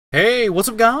Hey, what's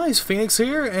up guys? Phoenix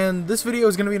here, and this video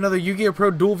is going to be another Yu-Gi-Oh!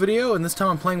 Pro Duel video, and this time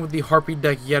I'm playing with the Harpie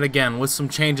deck yet again, with some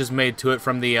changes made to it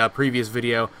from the previous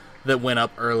video that went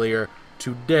up earlier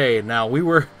today. Now, we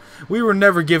were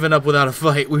never giving up without a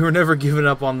fight. We were never giving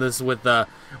up on this without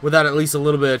at least a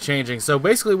little bit of changing. So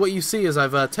basically what you see is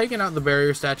I've taken out the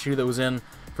barrier statue that was in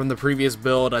from the previous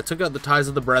build. I took out the Ties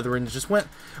of the Brethren, just went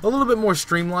a little bit more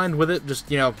streamlined with it,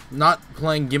 just, you know, not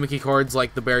playing gimmicky cards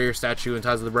like the barrier statue and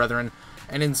Ties of the Brethren,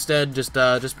 and instead just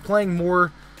playing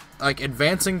more like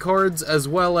advancing cards as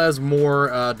well as more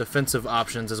defensive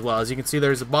options as well. As you can see,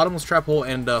 there's a Bottomless Trap Hole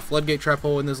and a Floodgate Trap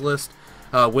Hole in this list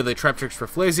with a Trap Tricks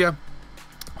Rafflesia,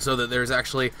 so that there's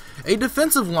actually a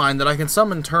defensive line that I can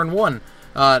summon turn 1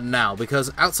 now, because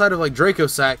outside of like Draco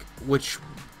Sack, which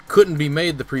couldn't be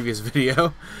made the previous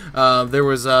video, there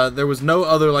was no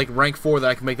other like rank 4 that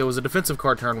I can make that was a defensive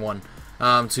card turn 1.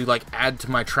 To like add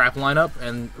to my trap lineup,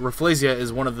 and Rafflesia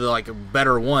is one of the like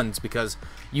better ones because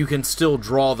you can still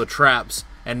draw the traps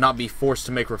and not be forced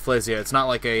to make Rafflesia. It's not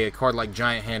like a card like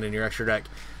Giant Hand in your extra deck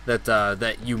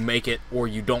that you make it or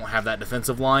you don't have that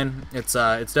defensive line. It's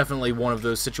definitely one of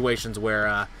those situations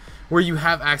where you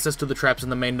have access to the traps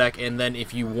in the main deck, and then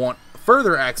if you want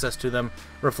further access to them,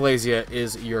 Rafflesia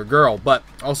is your girl. But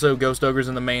also Ghost Ogre's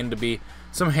in the main to be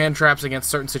some hand traps against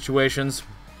certain situations,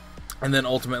 and then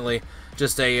ultimately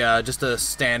just a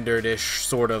standard-ish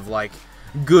sort of like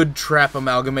good trap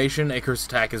amalgamation. Icarus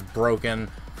Attack is broken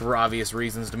for obvious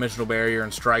reasons. Dimensional Barrier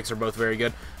and Strikes are both very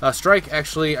good. Strike,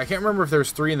 actually, I can't remember if there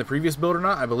was 3 in the previous build or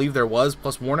not. I believe there was,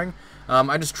 plus Warning.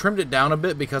 I just trimmed it down a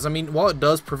bit because, I mean, while it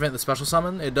does prevent the special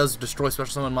summon, it does destroy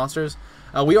special summon monsters.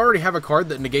 We already have a card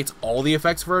that negates all the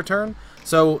effects for a turn,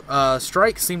 so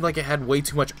Strike seemed like it had way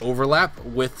too much overlap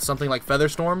with something like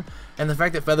Featherstorm, and the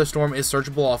fact that Featherstorm is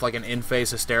searchable off like an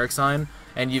in-phase Hysteric sign,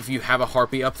 and if you have a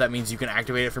Harpie up, that means you can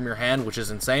activate it from your hand, which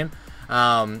is insane.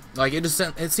 Like it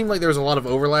seemed like there was a lot of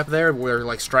overlap there, where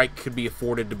like Strike could be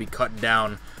afforded to be cut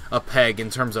down a peg in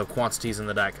terms of quantities in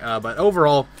the deck. But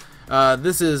overall,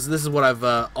 this is what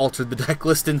I've altered the deck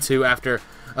list into after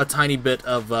a tiny bit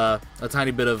of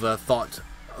thought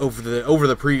over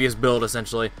the previous build,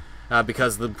 essentially,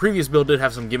 because the previous build did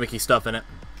have some gimmicky stuff in it.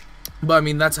 But I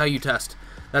mean, that's how you test.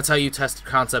 That's how you test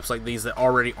concepts like these that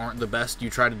already aren't the best. You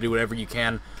try to do whatever you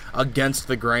can against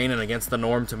the grain and against the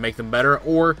norm to make them better,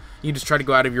 or you just try to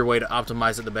go out of your way to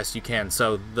optimize it the best you can.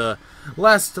 So the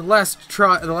last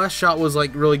shot was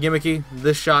like really gimmicky.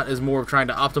 This shot is more of trying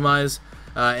to optimize,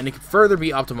 and it could further be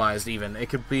optimized. Even it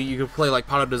could be, you could play like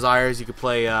Pot of Desires, you could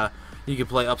play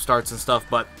Upstarts and stuff,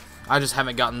 but I just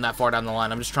haven't gotten that far down the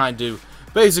line. I'm just trying to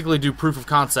basically do proof of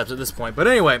concept at this point. But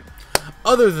anyway,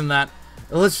 other than that,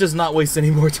 let's just not waste any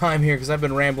more time here because I've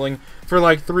been rambling for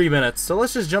like 3 minutes. So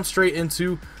let's just jump straight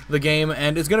into the game,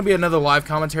 and it's going to be another live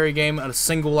commentary game, a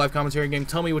single live commentary game.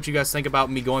 Tell me what you guys think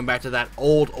about me going back to that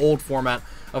old format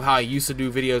of how I used to do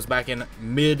videos back in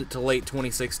mid to late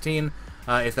 2016.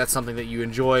 If that's something that you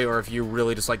enjoy, or if you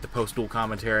really just like the post-duel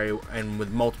commentary and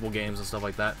with multiple games and stuff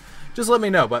like that, just let me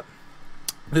know. But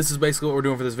this is basically what we're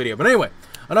doing for this video. But anyway,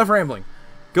 enough rambling.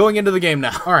 Going into the game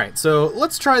now. Alright, so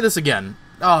let's try this again.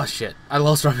 Oh shit, I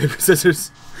lost rock, paper,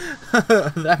 scissors.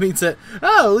 That means that,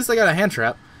 oh, at least I got a hand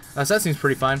trap. So that seems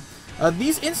pretty fine.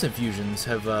 These instant fusions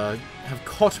have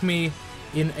caught me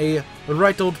in a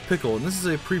right old pickle, and this is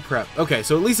a pre-prep. Okay,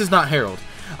 so at least it's not Herald.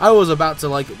 I was about to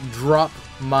like drop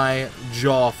my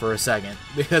jaw for a second,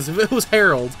 because if it was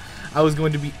Herald, I was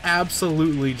going to be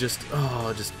absolutely just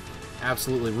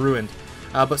absolutely ruined.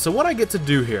 But so what I get to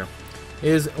do here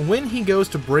is when he goes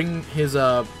to bring his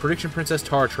Prediction Princess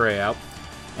Tartray out,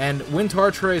 and when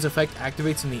Tartray's effect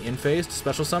activates in the in-phase to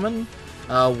special summon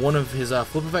one of his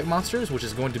flip effect monsters, which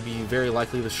is going to be very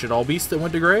likely the Shaddolls beast that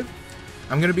went to grave,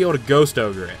 I'm going to be able to Ghost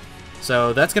Ogre it.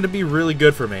 So that's going to be really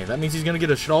good for me. That means he's going to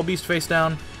get a Shaddolls beast face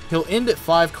down. He'll end at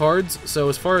 5 cards, so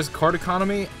as far as card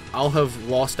economy, I'll have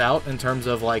lost out in terms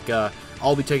of like,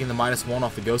 I'll be taking the -1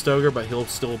 off the Ghost Ogre, but he'll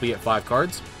still be at 5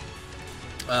 cards.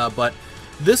 But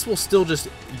this will still just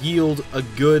yield a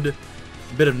good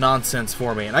bit of nonsense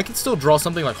for me, and I can still draw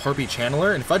something like Harpie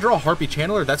Channeler, and if I draw a Harpie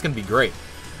Channeler, that's going to be great,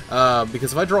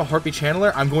 because if I draw a Harpie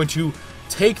Channeler, I'm going to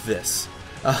take this.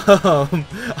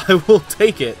 I will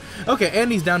take it. Okay,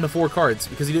 and he's down to 4 cards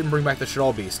because he didn't bring back the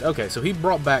Shaddolls beast. Okay, so he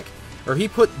brought back, or he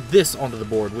put this onto the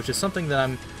board, which is something that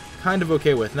I'm kind of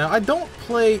okay with. Now, I don't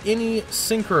play any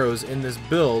synchros in this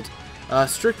build,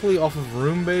 strictly off of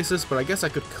room basis, but I guess I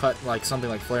could cut like something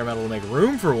like Flare Metal to make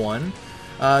room for one.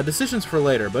 Decisions for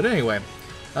later. But anyway,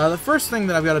 the first thing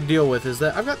that I've got to deal with is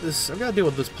that I've got to deal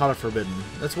with this Pot of Forbidden.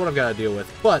 That's what I've got to deal with.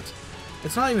 But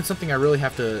it's not even something I really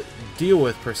have to deal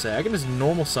with per se. I can just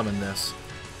normal summon this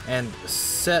and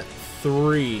set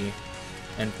 3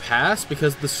 and pass,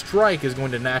 because the strike is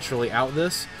going to naturally out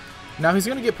this. Now he's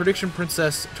going to get Prediction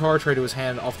Princess Tara Tray to his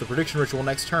hand off the Prediction Ritual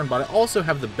next turn, but I also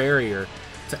have the barrier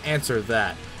to answer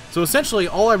that. So essentially,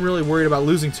 all I'm really worried about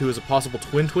losing to is a possible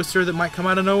Twin Twister that might come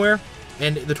out of nowhere,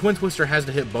 and the Twin Twister has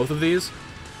to hit both of these.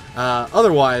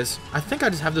 Otherwise, I think I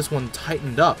just have this one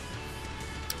tightened up.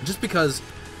 Just because,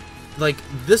 like,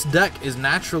 this deck is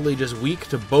naturally just weak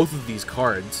to both of these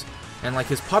cards. And, like,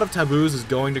 his Pot of Taboos is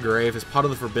going to grave, his Pot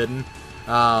of the Forbidden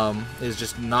is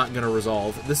just not going to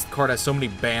resolve. This card has so many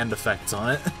banned effects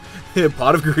on it.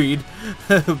 Pot of Greed,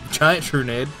 Giant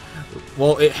Trunade.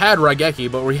 Well, it had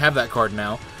Raigeki, but we have that card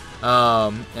now.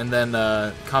 And then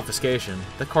Confiscation.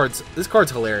 This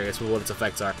card's hilarious with what its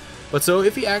effects are. But so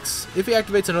if he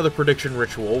activates another Prediction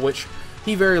Ritual, which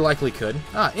he very likely could.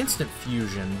 Instant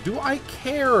Fusion. Do I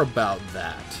care about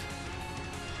that?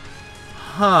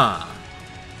 Huh.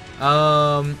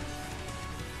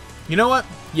 You know what?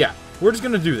 Yeah, we're just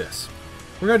gonna do this.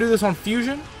 We're gonna do this on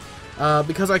Fusion,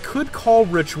 because I could call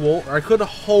Ritual, or I could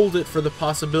hold it for the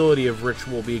possibility of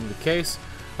Ritual being the case.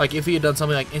 Like, if he had done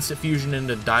something like Instant Fusion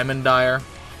into Diamond Dyer,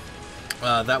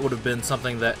 that would have been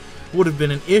something that would have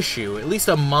been an issue, at least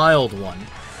a mild one.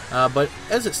 But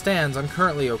as it stands, I'm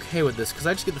currently okay with this, because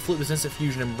I just get to flip this Instant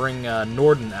Fusion and bring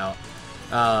Norden out,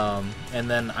 and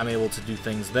then I'm able to do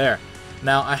things there.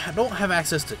 Now, I don't have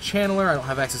access to Channeler, I don't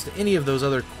have access to any of those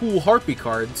other cool Harpy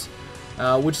cards,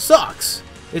 which sucks.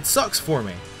 It sucks for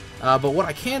me. But what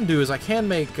I can do is I can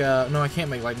make, no, I can't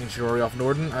make Lightning Chidori off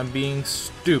Norden, I'm being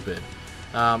stupid.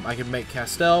 I could make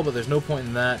Castel, but there's no point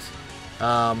in that.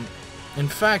 In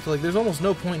fact, like, there's almost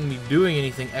no point in me doing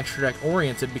anything extra deck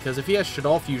oriented, because if he has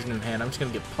Shaddolls Fusion in hand, I'm just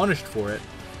going to get punished for it,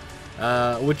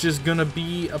 which is going to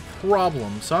be a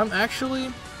problem. So I'm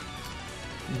actually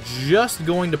just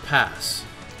going to pass.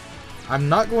 I'm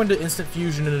not going to Instant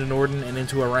Fusion into Norden and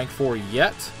into a rank 4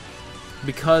 yet,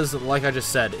 because, like I just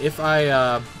said, if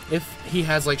he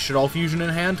has, like, Shaddolls Fusion in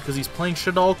hand, because he's playing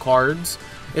Shaddolls cards,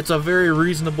 it's a very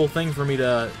reasonable thing for me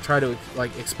to try to,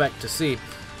 like, expect to see.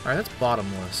 Alright, that's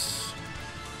bottomless.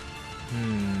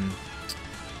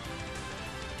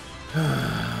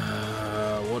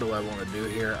 What do I want to do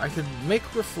here? I could make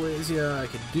Rafflesia, I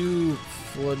could do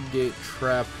Floodgate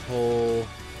Trap Hole.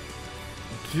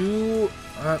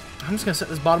 I'm just going to set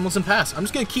this bottomless and pass. I'm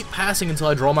just going to keep passing until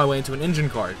I draw my way into an engine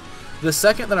card. The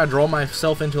second that I draw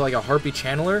myself into, like, a Harpy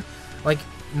Channeler, like,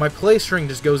 my play string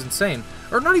just goes insane.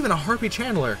 Or not even a Harpy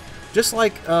Channeler, just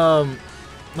like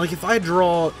if I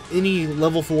draw any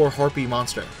level 4 Harpy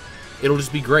monster, it'll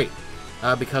just be great.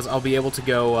 Because I'll be able to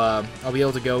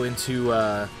go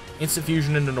into Instant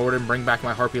Fusion into Norden, bring back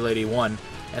my Harpy Lady 1,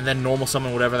 and then normal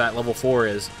summon whatever that level 4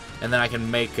 is, and then I can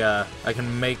make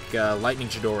Lightning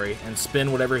Chidori and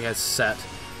spin whatever he has set,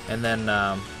 and then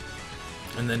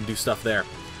do stuff there.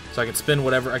 So I can spin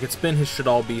whatever, I could spin his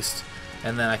Shaddolls Beast,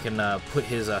 and then I can put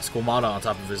his Squamata on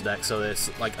top of his deck, so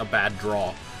it's like a bad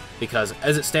draw. Because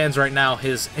as it stands right now,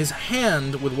 his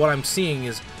hand, with what I'm seeing,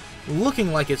 is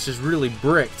looking like it's just really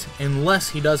bricked, unless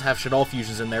he does have Shaddolls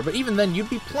Fusions in there. But even then, you'd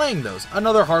be playing those.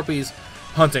 Another Harpy's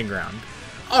Hunting Ground.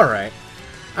 Alright,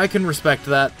 I can respect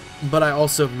that, but I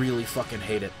also really fucking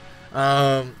hate it.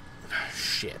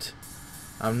 Shit.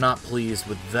 I'm not pleased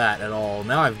with that at all.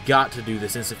 Now I've got to do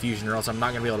this Instant Fusion, or else I'm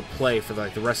not going to be able to play for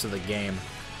like the rest of the game.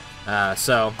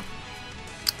 So,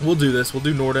 we'll do this. We'll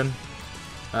do Norden.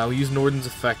 We'll use Norden's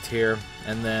effect here,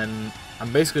 and then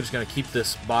I'm basically just going to keep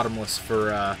this bottomless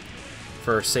for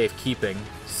safekeeping,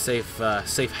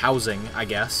 safe housing, I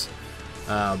guess.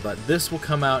 But this will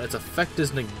come out. Its effect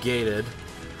is negated,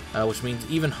 which means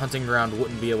even Hunting Ground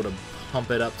wouldn't be able to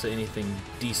pump it up to anything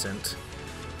decent.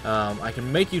 I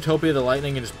can make Utopia the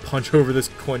Lightning and just punch over this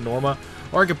Coin Norma,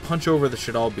 or I could punch over the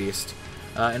Shaddolls Beast.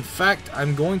 In fact,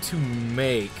 I'm going to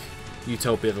make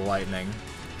Utopia the Lightning,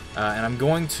 and I'm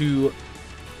going to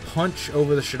punch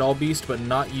over the Shaddolls Beast, but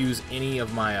not use any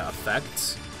of my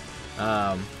effects.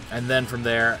 And then from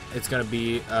there, it's going to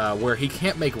be where he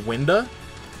can't make Winda.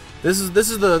 This is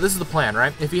the plan,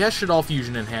 right? If he has Shaddolls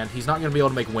Fusion in hand, he's not going to be able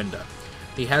to make Winda.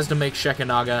 He has to make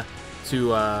Shekhinaga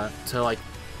to like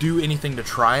do anything to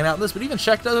try and out this, but even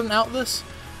Shek doesn't out this.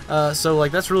 So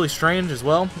like that's really strange as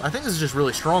well. I think this is just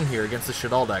really strong here against the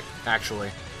Shaddolls deck,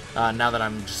 actually. Now that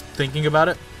I'm just thinking about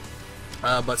it.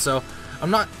 But so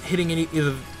I'm not hitting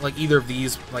either of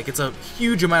these. Like, it's a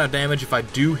huge amount of damage if I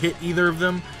do hit either of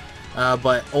them,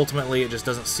 but ultimately it just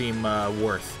doesn't seem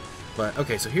worth. But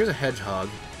okay, so here's a Hedgehog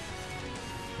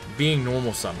being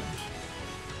normal summoned,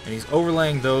 and he's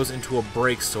overlaying those into a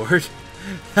Break Sword.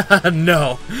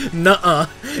 No, nuh-uh,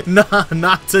 nah,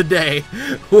 not today.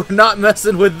 We're not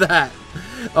messing with that.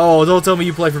 Oh, don't tell me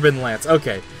you play Forbidden Lance.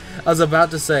 Okay, I was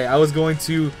about to say, I was going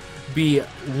to be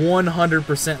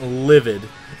 100% livid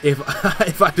if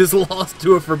if I just lost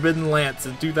to a Forbidden Lance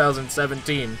in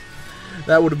 2017.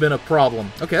 That would have been a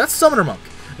problem. Okay, that's Summoner Monk.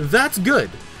 That's good.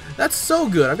 That's so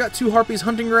good. I've got 2 Harpies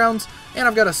Hunting Grounds, and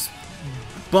I've got a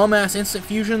bum-ass Instant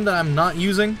Fusion that I'm not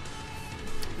using.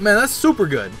 Man, that's super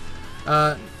good.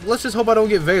 Let's just hope I don't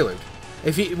get Veilered.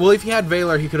 If he had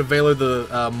Valor, he could have Veilered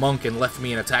the Monk and left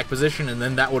me in attack position, and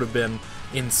then that would have been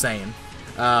insane.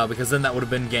 Because then that would have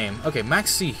been game. Okay,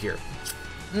 Max C here.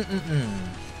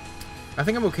 I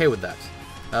think I'm okay with that.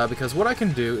 Because what I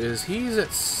can do is, he's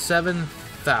at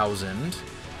 7,000.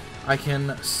 I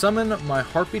can summon my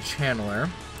Harpy Channeler,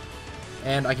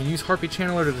 and I can use Harpy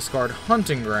Channeler to discard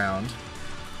Hunting Ground.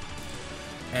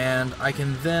 And I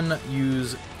can then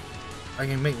use... I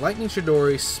can make Lightning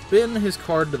Chidori, spin his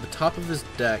card to the top of his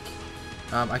deck.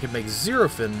 I can make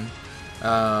Xerofin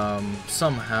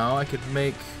somehow. I could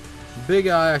make Big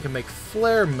Eye, I can make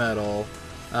Flare Metal.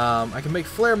 I can make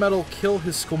Flare Metal, kill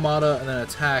his Squamata, and then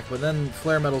attack, but then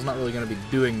Flare Metal's not really going to be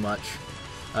doing much.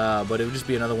 But it would just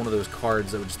be another one of those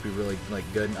cards that would just be really, like,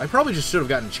 good. I probably just should have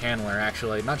gotten Channeler,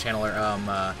 actually. Not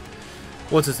Channeler,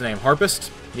 what's his name?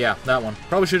 Harpist? Yeah, that one.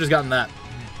 Probably should have just gotten that.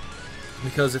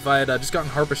 Because if I had just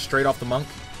gotten Harpist straight off the Monk,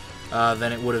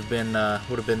 then it would have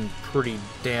been pretty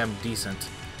damn decent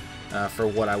for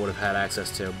what I would have had access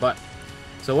to. But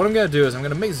so what I'm gonna do is I'm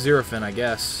gonna make Xerofin, I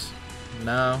guess.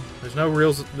 No, there's no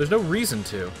reason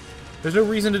to. There's no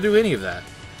reason to do any of that.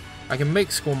 I can make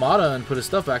Squamata and put his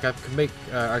stuff back. I can make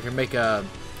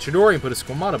Chidori and put his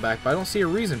Squamata back, but I don't see a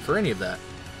reason for any of that.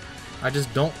 I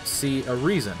just don't see a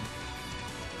reason.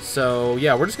 So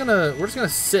yeah, we're just gonna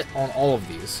sit on all of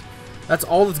these. That's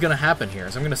all that's going to happen here,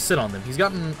 is I'm going to sit on them. He's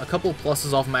gotten a couple of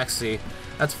pluses off Max C.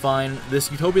 That's fine.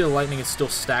 This Utopia the Lightning is still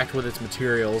stacked with its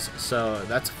materials, so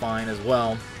that's fine as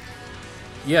well.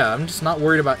 Yeah, I'm just not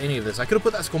worried about any of this. I could have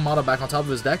put that Squamata back on top of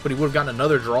his deck, but he would have gotten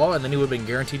another draw, and then he would have been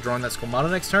guaranteed drawing that Squamata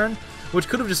next turn, which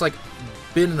could have just, like,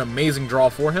 been an amazing draw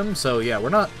for him. So yeah, we're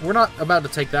not about to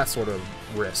take that sort of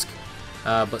risk.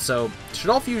 But so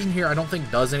Shaddolls Fusion here, I don't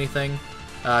think does anything.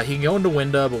 He can go into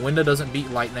Winda, but Winda doesn't beat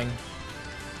Lightning.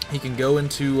 He can go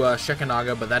into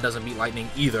Shekanaga, but that doesn't beat Lightning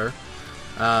either.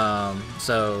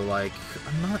 So, like,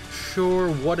 I'm not sure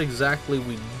what exactly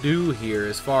we do here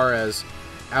as far as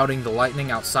outing the Lightning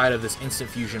outside of this Instant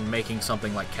Fusion making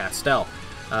something like Castel.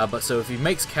 But so if he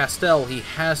makes Castel, he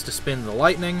has to spin the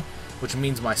Lightning, which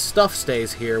means my stuff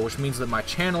stays here, which means that my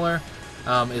Channeler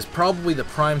is probably the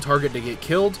prime target to get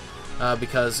killed.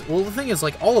 Because, well, the thing is,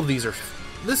 like, all of these are...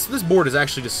 This board is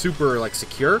actually just super, like,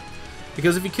 secure.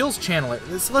 Because if he kills Channeler,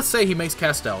 let's say he makes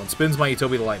Castel and spins my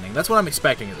Utopia the Lightning. That's what I'm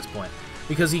expecting at this point.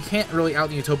 Because he can't really out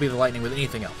the Utopia the Lightning with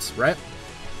anything else, right?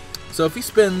 So if he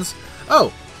spins...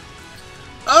 Oh!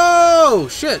 Oh,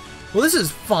 shit! Well, this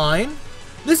is fine.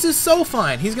 This is so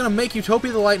fine. He's going to make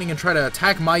Utopia the Lightning and try to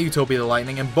attack my Utopia the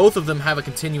Lightning, and both of them have a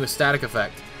continuous static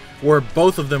effect, where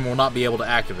both of them will not be able to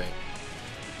activate.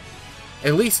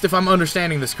 At least if I'm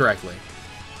understanding this correctly.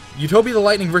 Utopia the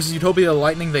Lightning versus Utopia the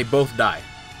Lightning, they both die.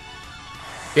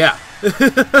 Yeah.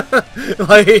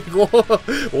 Like,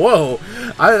 whoa.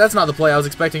 That's not the play I was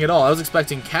expecting at all. I was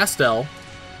expecting Castel,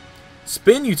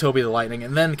 spin Utopia the Lightning,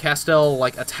 and then Castel,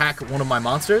 like, attack one of my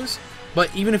monsters.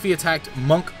 But even if he attacked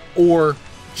Monk or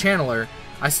Channeler,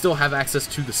 I still have access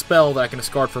to the spell that I can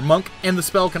discard for Monk, and the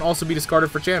spell can also be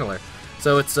discarded for Channeler.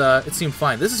 So it seemed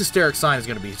fine. This Hysteric Sign is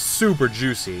going to be super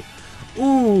juicy.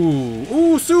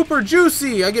 Ooh, super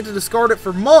juicy! I get to discard it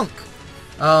for Monk!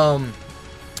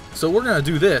 So we're gonna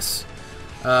do this,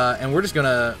 and we're just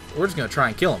gonna try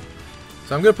and kill him.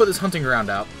 So I'm gonna put this Hunting Ground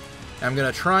out, and I'm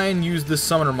gonna try and use this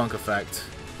Summoner Monk effect.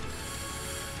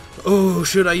 Oh,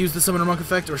 should I use the Summoner Monk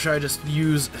effect, or should I just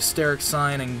use Hysteric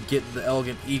Sign and get the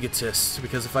Elegant Egotist?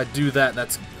 Because if I do that,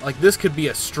 that's like, this could be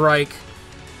a strike.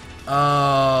 Oh,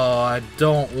 I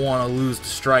don't want to lose to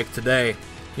strike today.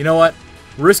 You know what?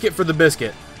 Risk it for the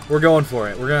biscuit. We're going for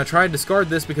it. We're going to try and discard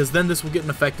this, because then this will get an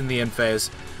effect in the end phase.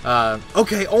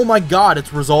 Okay, oh my god,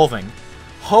 it's resolving.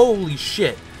 Holy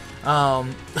shit.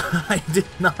 I did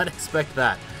not expect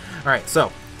that. Alright,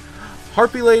 so,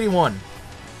 Harpy Lady 1.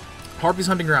 Harpy's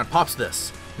Hunting Ground pops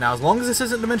this. Now, as long as this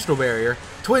isn't Dimensional Barrier,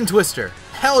 Twin Twister.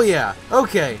 Hell yeah.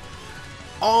 Okay.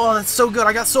 Oh, that's so good.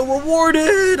 I got so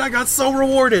rewarded. I got so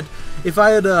rewarded. If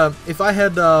I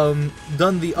had done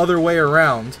the other way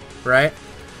around, right?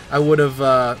 I would have,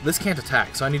 this can't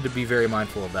attack, so I need to be very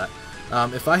mindful of that.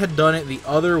 If I had done it the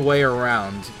other way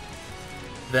around,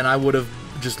 then I would have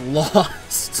just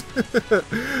lost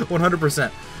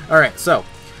 100%. Alright, so,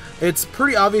 it's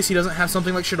pretty obvious he doesn't have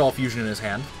something like Shaddolls Fusion in his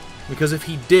hand, because if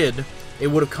he did, it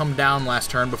would have come down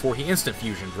last turn before he instant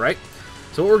fusioned, right?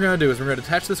 So what we're going to do is we're going to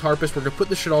detach this Harpist, we're going to put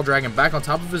the Shaddolls Dragon back on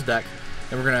top of his deck,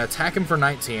 and we're going to attack him for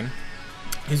 19.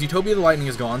 His Utopia of the Lightning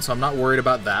is gone, so I'm not worried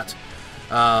about that.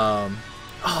 Oh,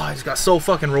 I just got so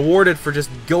fucking rewarded for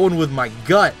just going with my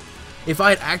gut. If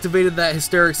I had activated that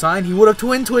Hysteric Sign, he would have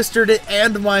Twin Twistered it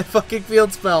and my fucking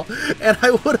field spell, and I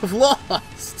would have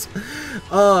lost.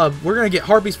 We're going to get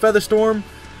Harpies Featherstorm.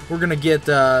 We're going to get,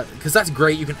 because that's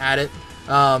great, you can add it.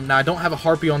 Now, I don't have a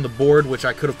Harpy on the board, which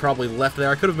I could have probably left there.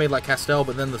 I could have made like Castell,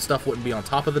 but then the stuff wouldn't be on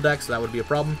top of the deck, so that would be a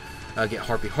problem. Get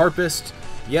Harpy Harpist.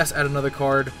 Yes, add another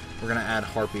card. We're going to add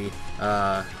Harpy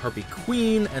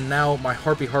Queen, and now my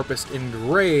Harpy Harpist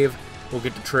Engrave will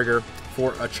get to trigger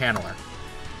for a Channeler.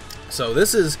 So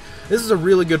this is a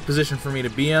really good position for me to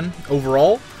be in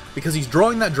overall, because he's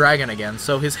drawing that dragon again,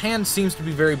 so his hand seems to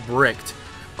be very bricked.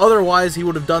 Otherwise, he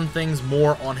would have done things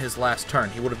more on his last turn.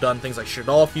 He would have done things like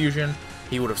Shaddolls Fusion,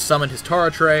 he would have summoned his Tara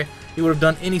Tray, he would have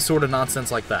done any sort of nonsense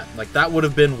like that. Like, that would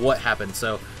have been what happened,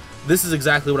 so this is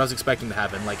exactly what I was expecting to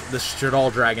happen. Like, this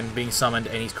Shaddolls Dragon being summoned,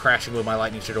 and he's crashing with my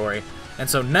Lightning Chidori. And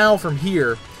so now, from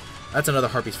here, that's another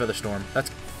Harpy's Featherstorm.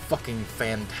 That's fucking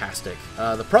fantastic.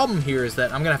 The problem here is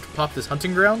that I'm going to have to pop this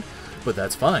Hunting Ground, but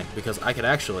that's fine, because I could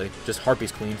actually just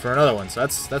Harpies Queen for another one, so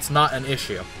that's not an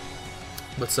issue.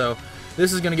 But so,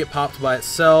 this is going to get popped by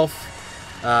itself,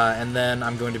 and then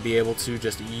I'm going to be able to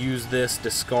just use this,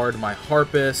 discard my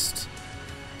Harpist.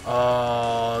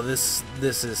 Oh, this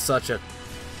is such a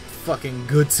fucking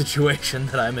good situation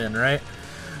that I'm in, right?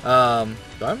 Am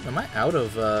I out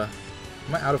of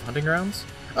Hunting Grounds?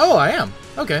 Oh, I am.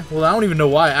 Okay, well, I don't even know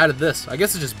why I added this. I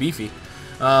guess it's just beefy.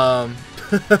 That's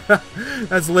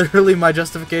literally my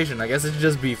justification. I guess it's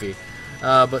just beefy.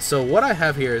 But so what I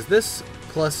have here is this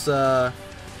plus the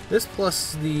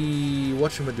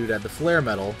whatchamadoodad, the Flare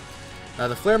Metal.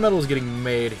 The Flare Metal is getting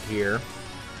made here.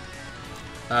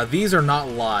 These are not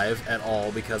live at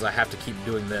all because I have to keep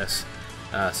doing this.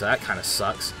 So that kind of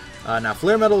sucks. Now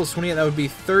Flare Metal is 28. That would be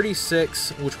 36,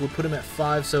 which would put him at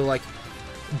 5. So like.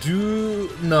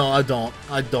 No, I don't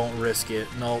risk it.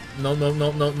 No.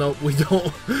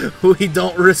 We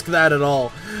don't risk that at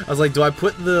all. I was like, do I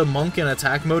put the monk in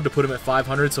attack mode to put him at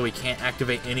 500 so he can't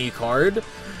activate any card?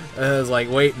 I was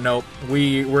like, wait, nope.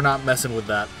 We're not messing with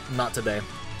that. Not today.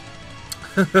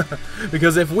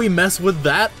 Because if we mess with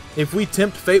that, if we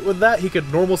tempt fate with that, he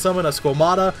could normal summon a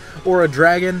Squamata or a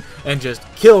dragon and just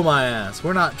kill my ass.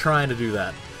 We're not trying to do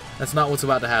that. That's not what's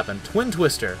about to happen. Twin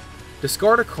Twister.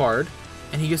 Discard a card.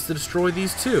 And he gets to destroy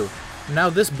these two. Now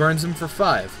this burns him for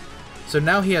 5. So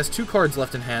now he has 2 cards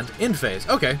left in hand. End phase.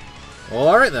 Okay. Well,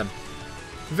 alright then.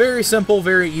 Very simple,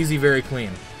 very easy, very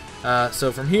clean.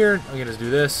 So from here, I'm going to just do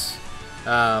this.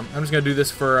 I'm just going to do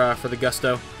this for the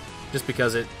Gusto. Just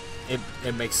because it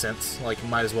makes sense. Like,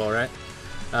 might as well, right?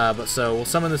 But so, we'll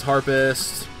summon this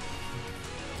Harpist.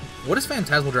 What does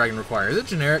Phantasmal Dragon require? Is it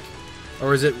generic?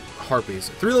 Or is it Harpies?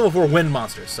 3 level 4 wind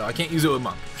monsters, so I can't use it with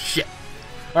Monk. Shit.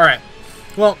 Alright.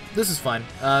 Well, this is fine.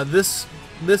 This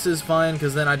is fine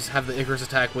because then I just have the Icarus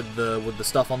attack with the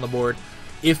stuff on the board.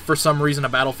 If for some reason a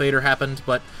Battle Fader happened,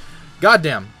 but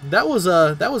goddamn, that was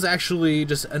actually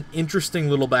just an interesting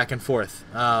little back and forth.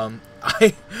 I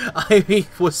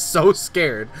was so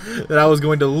scared that I was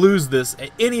going to lose this at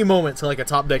any moment to like a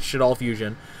top deck Shaddolls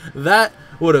Fusion. That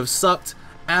would have sucked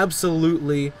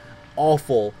absolutely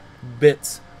awful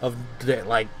bits of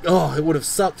like, oh, it would have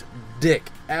sucked dick.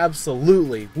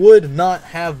 Absolutely would not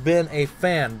have been a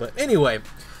fan. But anyway,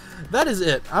 that is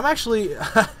it. I'm actually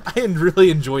I really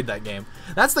enjoyed that game.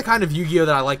 That's the kind of Yu-Gi-Oh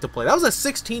that I like to play. That was a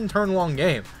 16 turn long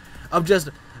game of just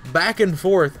back and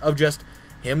forth of just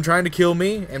him trying to kill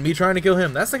me and me trying to kill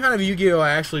him. That's the kind of Yu-Gi-Oh I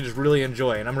actually just really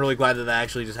enjoy, and I'm really glad that that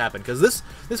actually just happened, because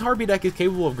this Harpy deck is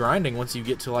capable of grinding once you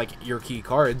get to like your key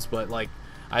cards, but like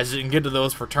I just didn't get to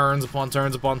those for turns upon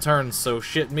turns upon turns, so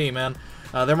shit me, man.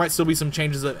 There might still be some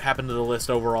changes that happen to the list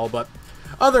overall, but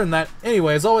other than that,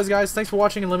 anyway, as always, guys, thanks for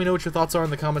watching, and let me know what your thoughts are in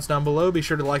the comments down below. Be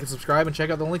sure to like and subscribe, and check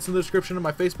out the links in the description of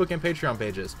my Facebook and Patreon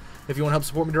pages. If you want to help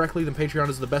support me directly, then Patreon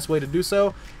is the best way to do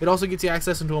so. It also gets you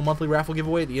access into a monthly raffle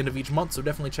giveaway at the end of each month, so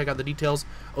definitely check out the details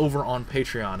over on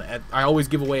Patreon. I always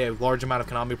give away a large amount of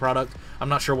Konami product. I'm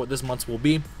not sure what this month's will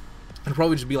be. It'll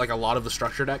probably just be like a lot of the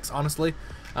structure decks, honestly,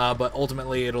 but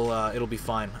ultimately it'll be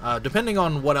fine, depending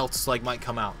on what else like might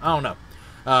come out. I don't know.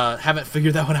 Haven't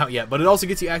figured that one out yet, but it also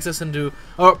gets you access into,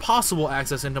 or possible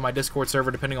access into my Discord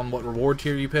server, depending on what reward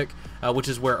tier you pick, which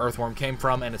is where Earthworm came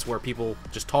from, and it's where people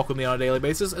just talk with me on a daily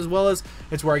basis, as well as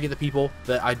it's where I get the people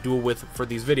that I duel with for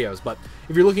these videos. But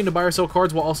if you're looking to buy or sell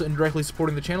cards while also indirectly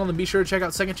supporting the channel, then be sure to check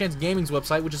out Second Chance Gaming's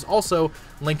website, which is also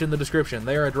linked in the description.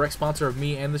 They are a direct sponsor of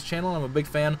me and this channel, and I'm a big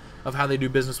fan of how they do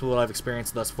business with what I've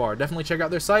experienced thus far. Definitely check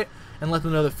out their site and let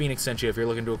them know that Phoenix sent you if you're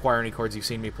looking to acquire any cards you've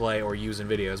seen me play or use in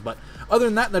videos. But other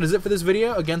than that, that is it for this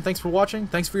video. Again, thanks for watching,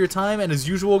 thanks for your time, and as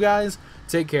usual, guys,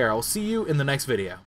 take care. I will see you in the next video.